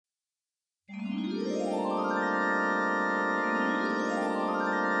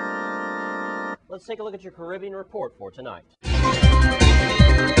Let's take a look at your Caribbean report for tonight.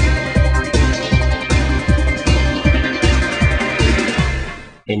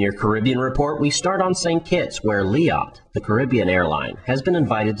 In your Caribbean report, we start on St. Kitts, where Liat, the Caribbean airline, has been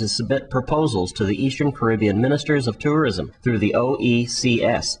invited to submit proposals to the Eastern Caribbean Ministers of Tourism through the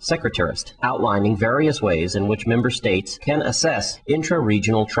OECS Secretariat, outlining various ways in which member states can assess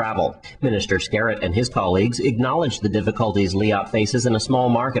intra-regional travel. Minister Scarrett and his colleagues acknowledged the difficulties Liat faces in a small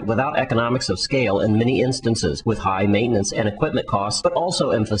market without economics of scale in many instances, with high maintenance and equipment costs, but also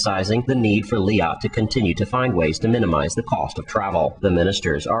emphasizing the need for Liat to continue to find ways to minimize the cost of travel. The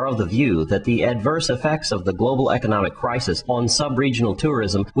ministers are of the view that the adverse effects of the global economic crisis on sub-regional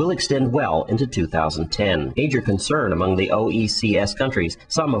tourism will extend well into 2010. Major concern among the OECS countries,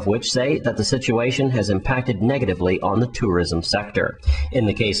 some of which say that the situation has impacted negatively on the tourism sector. In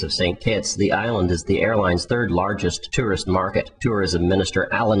the case of St. Kitts, the island is the airline's third largest tourist market. Tourism Minister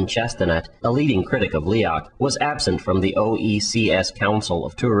Alan Chesternet, a leading critic of Liat, was absent from the OECS Council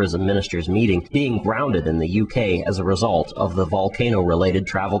of Tourism Ministers meeting, being grounded in the UK as a result of the volcano-related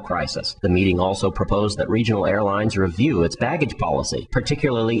travel crisis. The meeting also proposed that regional airlines review its baggage policy,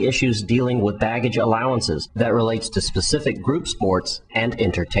 particularly issues dealing with baggage allowances that relates to specific group sports and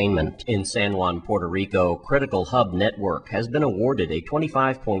entertainment. In San Juan, Puerto Rico, Critical Hub Network has been awarded a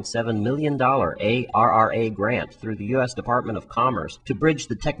 $25.7 million ARRA grant through the U.S. Department of Commerce to bridge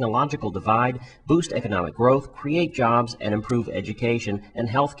the technological divide, boost economic growth, create jobs, and improve education and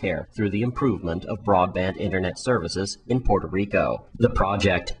health care through the improvement of broadband internet services in Puerto Rico. The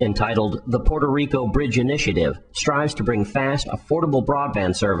project, entitled the Puerto Rico Bridge Initiative, strives to bring fast, affordable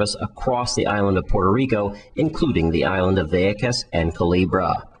broadband service across the island of Puerto Rico, including the island of Vieques and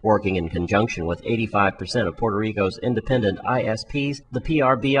Culebra. Working in conjunction with 85% of Puerto Rico's independent ISPs, the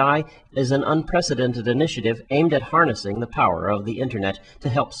PRBI is an unprecedented initiative aimed at harnessing the power of the Internet to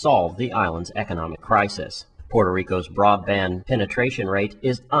help solve the island's economic crisis. Puerto Rico's broadband penetration rate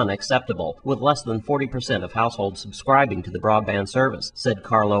is unacceptable, with less than 40% of households subscribing to the broadband service, said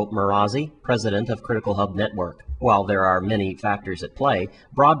Carlo Marazzi, president of Critical Hub Network. While there are many factors at play,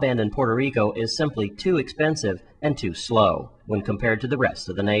 broadband in Puerto Rico is simply too expensive and too slow when compared to the rest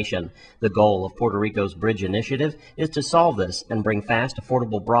of the nation. The goal of Puerto Rico's Bridge Initiative is to solve this and bring fast,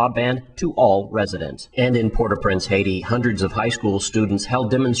 affordable broadband to all residents. And in Port-au-Prince, Haiti, hundreds of high school students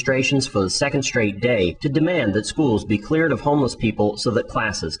held demonstrations for the second straight day to demand that schools be cleared of homeless people so that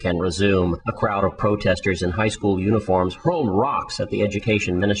classes can resume. A crowd of protesters in high school uniforms hurled rocks at the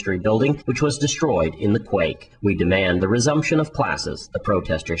Education Ministry building, which was destroyed in the quake. "We demand the resumption of classes," the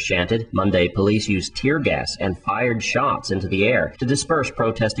protesters chanted. Monday, police used tear gas and fired shots into the air to disperse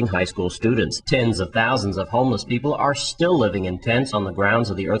protesting high school students. Tens of thousands of homeless people are still living in tents on the grounds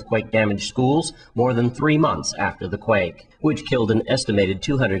of the earthquake-damaged schools more than 3 months after the quake, which killed an estimated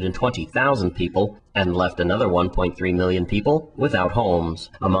 220,000 people and left another 1.3 million people without homes.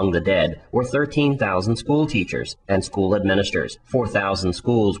 Among the dead were 13,000 school teachers and school administrators. 4,000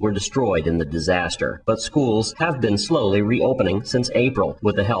 schools were destroyed in the disaster, but schools have been slowly reopening since April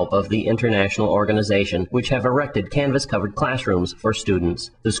with the help of the international organization, which have erected canvas-covered classrooms for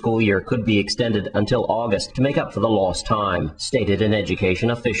students. The school year could be extended until August to make up for the lost time, stated an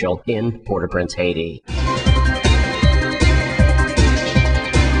education official in Port-au-Prince, Haiti.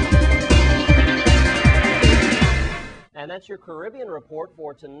 And that's your Caribbean report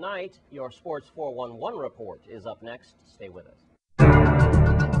for tonight. Your Sports 411 report is up next. Stay with us.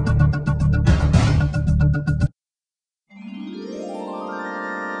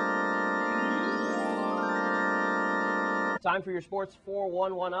 Time for your Sports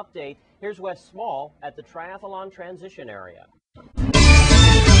 411 update. Here's Wes Small at the Triathlon Transition Area.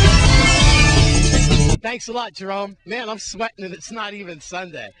 Thanks a lot, Jerome. Man, I'm sweating and it's not even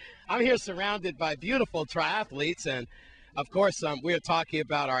Sunday. I'm here surrounded by beautiful triathletes, and of course, we are talking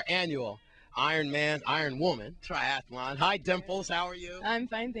about our annual Ironman, Ironwoman triathlon. Hi, Dimples. How are you? I'm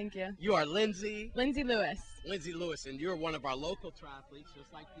fine, thank you. You are Lindsay. Lindsay Lewis. Lindsay Lewis, and you're one of our local triathletes,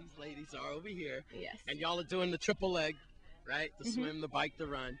 just like these ladies are over here. Yes. And y'all are doing the triple leg, right? The swim, the bike, the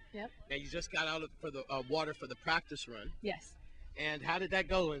run. Yep. Now, you just got out for the water for the practice run. Yes. And how did that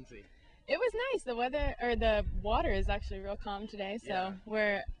go, Lindsay? It was nice. The weather, or the water, is actually real calm today, so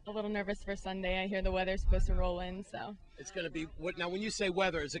we're a little nervous for Sunday. I hear the weather's supposed to roll in, so. It's going to be, now when you say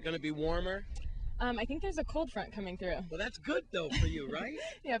weather, is it going to be warmer? I think there's a cold front coming through. Well, that's good, though, for you, right?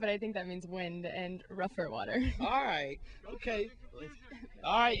 Yeah, but I think that means wind and rougher water. All right. Okay.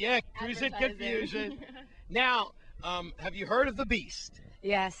 All right, yeah, cruising confusion. Now, have you heard of the Beast?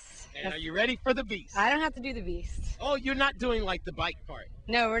 Yes. And are you ready for the Beast? I don't have to do the Beast. Oh, you're not doing like the bike part?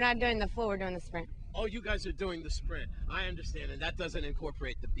 No, we're not doing the full, we're doing the sprint. Oh, you guys are doing the sprint. I understand, and that doesn't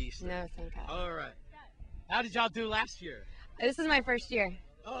incorporate the beast. No, thank God. All right. How did y'all do last year? This is my first year.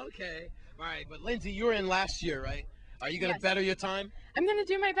 Oh, okay. All right, but Lindsay, you were in last year, right? Are you going to Yes. better your time? I'm gonna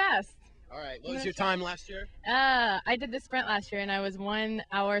do my best. All right. What was your time last year? I did the sprint last year and I was 1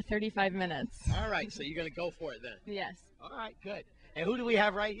 hour 35 minutes. All right, so you're going to go for it then. Yes. All right, good. And who do we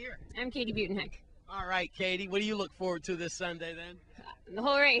have right here? I'm Katie Butenhick. All right, Katie, what do you look forward to this Sunday then? The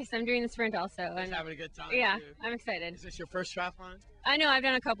whole race. I'm doing the sprint also. Just And having a good time? yeah, too? I'm excited. Is this your first triathlon? I know I've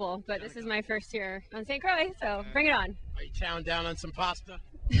done a couple, but this is my first year on St. Croix, so bring it on. Are you chowing down on some pasta?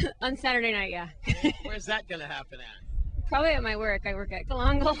 On Saturday night, yeah. Where's that going to happen at? Probably at my work. I work at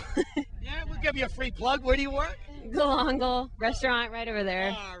Galongal. Yeah, we'll give you a free plug. Where do you work? Galongal restaurant right over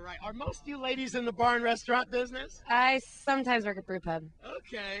there. All right. Are most of you ladies in the bar and restaurant business? I sometimes work at Brew Pub.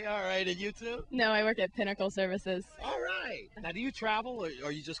 Okay, all right. And you too? No, I work at Pinnacle Services. All right. Now, do you travel, or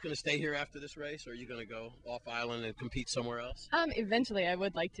are you just going to stay here after this race, or are you going to go off island and compete somewhere else? Eventually I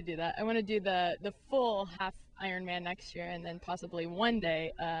would like to do that. I want to do the full half Ironman next year and then possibly one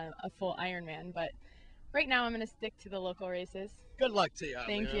day a full Ironman, but right now I'm going to stick to the local races. Good luck to you.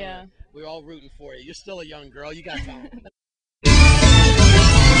 Thank you. you. We're all rooting for you. You're still a young girl. You got time.